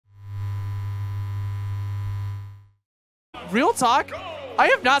real talk, I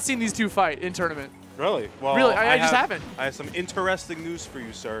have not seen these two fight in tournament. Really? Well, really, I just haven't. I have some interesting news for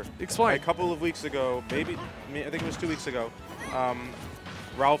you, sir. Explain. A couple of weeks ago, I think it was 2 weeks ago,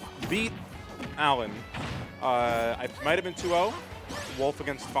 Ralph beat Allen. I might have been 2-0. Wolf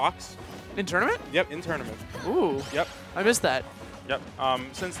against Fox. In tournament? Yep, in tournament. Ooh. Yep. I missed that. Yep.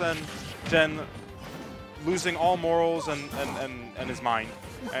 Since then, Jen losing all morals and his mind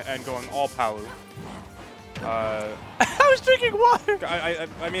and going all Palu. I was drinking water.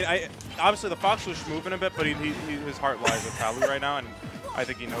 I mean, obviously the Fox was moving a bit, but his heart lies with Palu right now, and I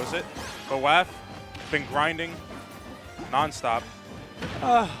think he knows it. But WAF been grinding nonstop.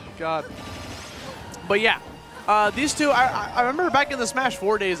 Oh God. But yeah, these two. I remember back in the Smash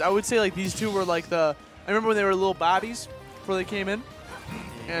 4 days. I would say like these two were like I remember when they were little babbies before they came in.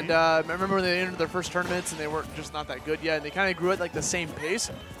 And I remember when they entered their first tournaments and they weren't just not that good yet, and they kind of grew at like the same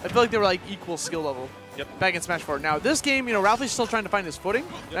pace. I feel like they were like equal skill level. Yep. Back in Smash 4. Now this game, you know, Ralphie's still trying to find his footing.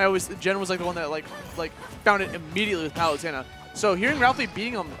 Yep. Jen was like the one that like found it immediately with Palutena. So hearing Ralphie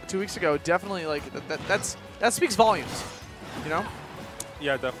beating him 2 weeks ago, definitely like that speaks volumes. You know?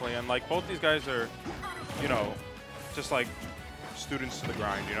 Yeah, definitely. And like both these guys are, you know, just like students to the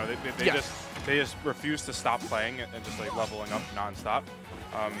grind. You know, they just refuse to stop playing and just like leveling up nonstop.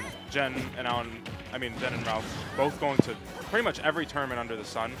 Jen and Ralph both going to pretty much every tournament under the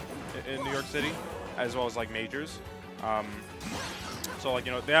sun in New York City, as well as like majors. So like,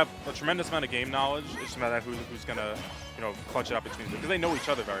 you know, they have a tremendous amount of game knowledge. It's just a matter of who's gonna, you know, clutch it up between them, because they know each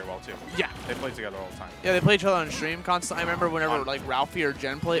other very well too. Yeah, they play together all the time. Yeah, they play each other on stream constantly. I remember whenever like Ralphie or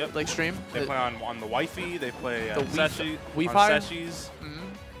Jen play like stream. They play on the Wi-Fi. They play the Wi-Fi.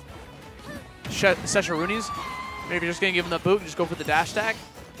 Sesharunis. Maybe you're just gonna give him the boot and just go for the dash attack.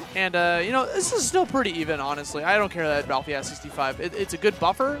 And you know, this is still pretty even, honestly. I don't care that Ralphie has 65. It's a good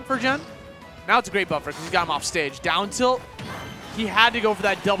buffer for Jen. Now it's a great buffer because he got him off stage. Down tilt, he had to go for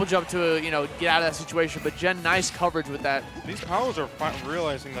that double jump to, you know, get out of that situation. But Jen, nice coverage with that. These Palos are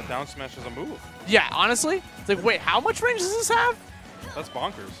realizing that down smash is a move. Yeah, honestly, it's like, wait, how much range does this have? That's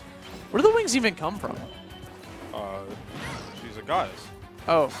bonkers. Where do the wings even come from? She's a goddess.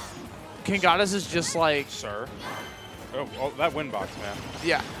 Oh, King Goddess is just like... Sir. Oh, well, that win box, man.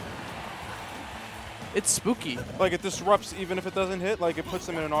 Yeah. It's spooky. Like, it disrupts even if it doesn't hit. Like, it puts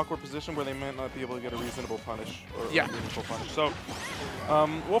them in an awkward position where they might not be able to get a reasonable punish. Or a meaningful punish. So,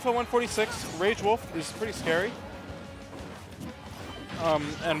 Wolf at 146. Rage Wolf is pretty scary.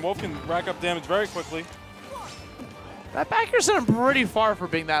 And Wolf can rack up damage very quickly. That back air sent him pretty far for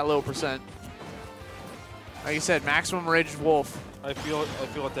being that low percent. Like you said, maximum Rage Wolf. I feel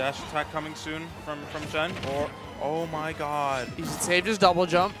a dash attack coming soon from Jen. Or oh my God! He saved his double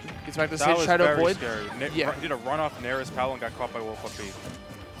jump. Gets back to the stage, try to avoid. That was very scary. He did a run off Nair's Pal and got caught by Wolf up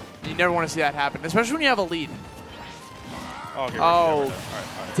B. You never want to see that happen, especially when you have a lead. Oh, okay, oh, all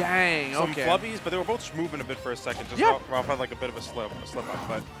right. Dang. Some okay. flubbies, but they were both moving a bit for a second. Just Ralph had like a bit of a slip up,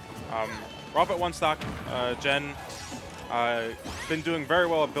 but Ralph at one stock. Jen been doing very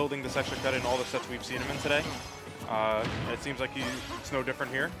well at building this extra credit in all the sets we've seen him in today. It seems like it's no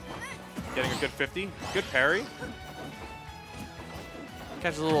different here. Getting a good 50. Good parry.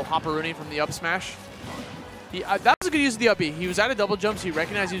 Catches a little hopperoonie from the up smash. That was a good use of the up B. He was out of double jumps. He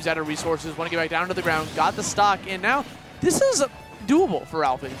recognized he was out of resources. Want to get back down to the ground. Got the stock. And now this is doable for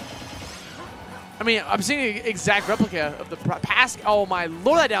Ralphie. I mean, I'm seeing an exact replica of the past. Oh my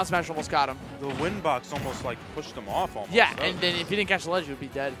lord, that down smash almost got him. The wind box almost like pushed him off almost. Yeah, and then if he didn't catch the ledge, he would be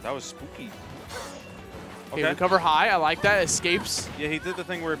dead. That was spooky. Okay, recover high. I like that. Escapes. Yeah, he did the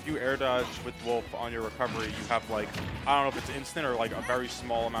thing where if you air dodge with Wolf on your recovery, you have like, I don't know if it's instant or like a very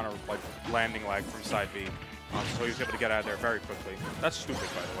small amount of like landing lag from side B. So he was able to get out of there very quickly. That's stupid,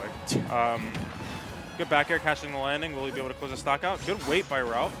 by the way. Good back air catching the landing. Will he be able to close the stock out? Good wait by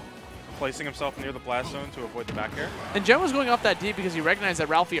Ralph, placing himself near the blast zone to avoid the back air. And Jen was going off that deep because he recognized that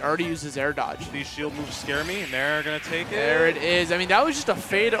Ralphie already used his air dodge. These shield moves scare me, and they're going to take it. There it is. I mean, that was just a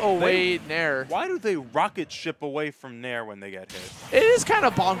fade away Nair. Why do they rocket ship away from Nair when they get hit? It is kind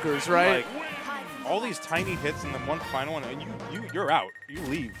of bonkers, right? Like, all these tiny hits and then one final one, and you're out. You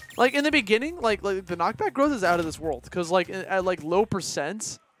leave. Like in the beginning, like the knockback growth is out of this world because like at like low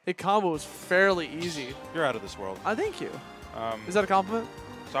percents, a combo is fairly easy. You're out of this world. Thank you. Is that a compliment?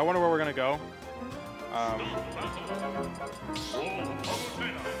 So I wonder where we're gonna go.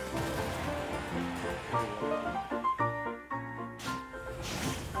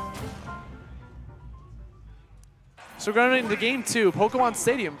 So we're going into game 2, Pokemon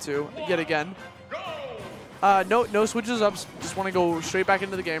Stadium 2, yet again. No switches up, just want to go straight back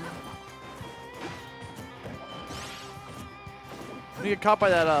into the game. We get caught by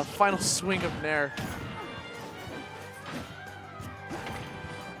that final swing of Nair.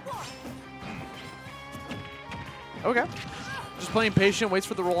 Okay. Just playing patient, waits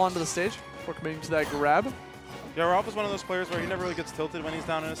for the roll onto the stage before committing to that grab. Yeah, Ralph is one of those players where he never really gets tilted when he's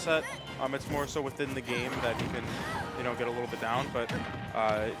down in a set. It's more so within the game that he can, get a little bit down. But,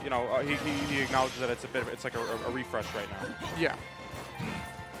 he acknowledges that it's like a refresh right now. Yeah.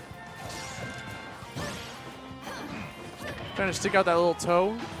 Trying to stick out that little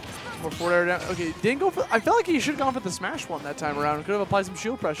toe. More forward air down. Okay, didn't go for. I felt like he should have gone for the smash one that time around. Could have applied some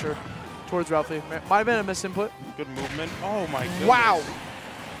shield pressure towards Ralphie. Might have been a misinput. Good movement. Oh my goodness. Wow.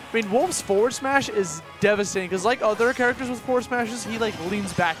 I mean, Wolf's forward smash is devastating because, like other characters with forward smashes, he like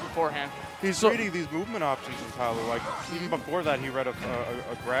leans back beforehand. He's reading these movement options in Tyler. Like even before that, he read a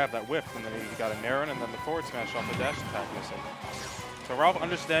grab that whiffed, and then he got a nair, and then the forward smash off the dash attack missing. So Ralph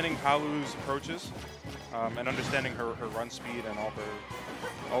understanding Palu's approaches, and understanding her run speed and all her.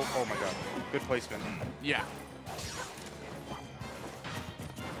 Oh my God! Good placement. Yeah.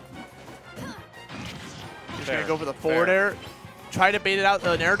 He's gonna go for the forward air. Try to bait it out,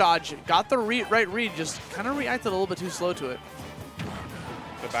 an air dodge. Got the right read, just kind of reacted a little bit too slow to it.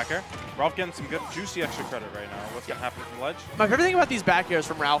 Good back air. Ralph getting some good, juicy extra credit right now. What's going to happen from ledge? My favorite thing about these back airs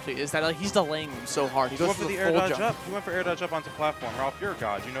from Ralphie is that like he's delaying them so hard. He goes for the air dodge jump. up. He went for air dodge up onto platform. Ralph, you're a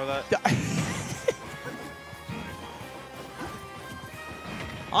god. You know that?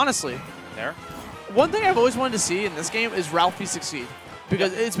 Honestly. There. One thing I've always wanted to see in this game is Ralphie succeed.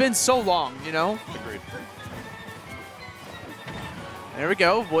 Because it's been so long, you know? Agreed. There we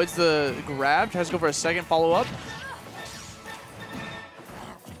go. Avoids the grab. Tries to go for a second follow-up.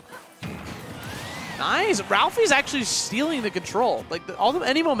 Nice. Ralphie's actually stealing the control. Like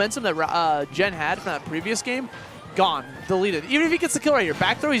any momentum that Jen had from that previous game, gone, deleted. Even if he gets the kill right here,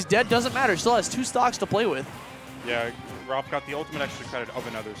 back throw, he's dead. Doesn't matter. Still has 2 stocks to play with. Yeah, Ralph got the ultimate extra credit of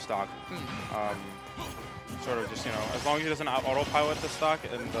another stock. Sort of just as long as he doesn't autopilot the stock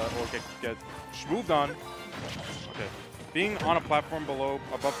and or get moved on. Okay. Being on a platform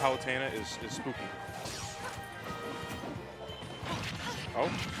above Palutena is spooky.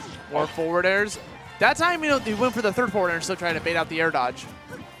 Oh. More forward airs. That time, he went for the third forward air and still trying to bait out the air dodge.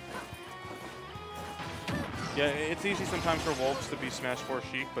 Yeah, it's easy sometimes for Wolves to be smash 4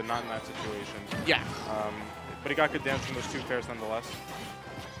 chic, but not in that situation. Yeah. But he got good damage from those 2 pairs nonetheless.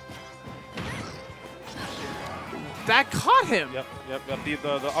 That caught him. Yep.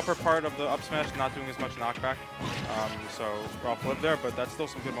 The upper part of the up smash not doing as much knockback. So Ralph lived there, but that's still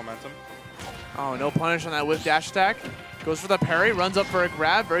some good momentum. Oh, no punish on that whip dash attack. Goes for the parry, runs up for a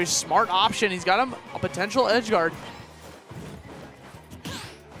grab. Very smart option. He's got him a potential edge guard.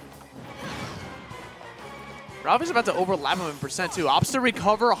 Ralphie's about to overlap him in percent too. Opts to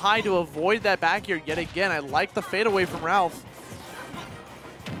recover high to avoid that back air yet again. I like the fadeaway from Ralph.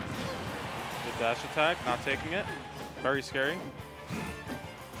 Good dash attack, not taking it. Very scary.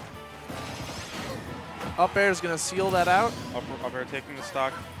 Up air is going to seal that out. Up air taking the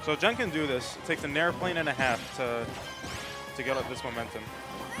stock. So Jen can do this. It takes an airplane and a half to get up this momentum.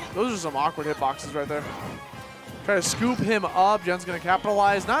 Those are some awkward hitboxes right there. Try to scoop him up. Jen's going to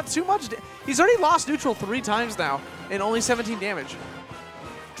capitalize. Not too much. He's already lost neutral 3 times now and only 17 damage.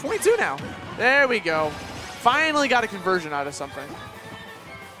 22 now. There we go. Finally got a conversion out of something.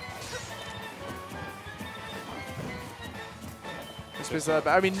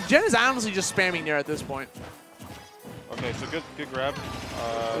 I mean, Jen is honestly just spamming near at this point. Okay, so good grab.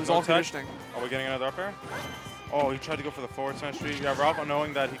 It was all conditioning. Are we getting another up air? Oh, he tried to go for the forward smash street. Yeah, Ralph,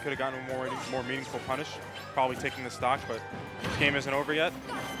 knowing that he could have gotten a more meaningful punish, probably taking the stock, but this game isn't over yet.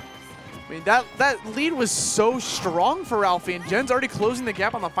 I mean, that lead was so strong for Ralphie, and Jen's already closing the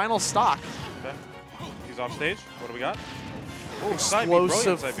gap on the final stock. Okay. He's off stage. What do we got? Oh,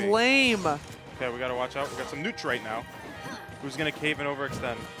 explosive flame. Okay, we got to watch out. We got some neutral right now. Who's going to cave and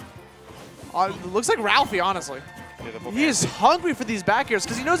overextend? It looks like Ralphie, honestly. Yeah, he is hungry for these back airs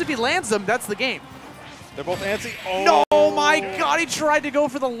because he knows if he lands them, that's the game. They're both antsy. Oh. No, my God. He tried to go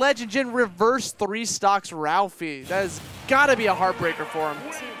for the ledge and Jen reversed 3 stocks Ralphie. That has got to be a heartbreaker for him.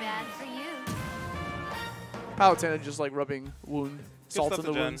 Too bad for you. Palutena just like rubbing salt in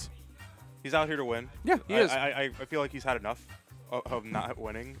the wounds. He's out here to win. Yeah, he is. I feel like he's had enough of not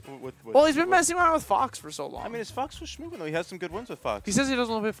winning. Well, he's been messing around with Fox for so long. I mean, his Fox was smooth, though. He has some good wins with Fox. He says he doesn't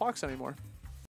want to play Fox anymore.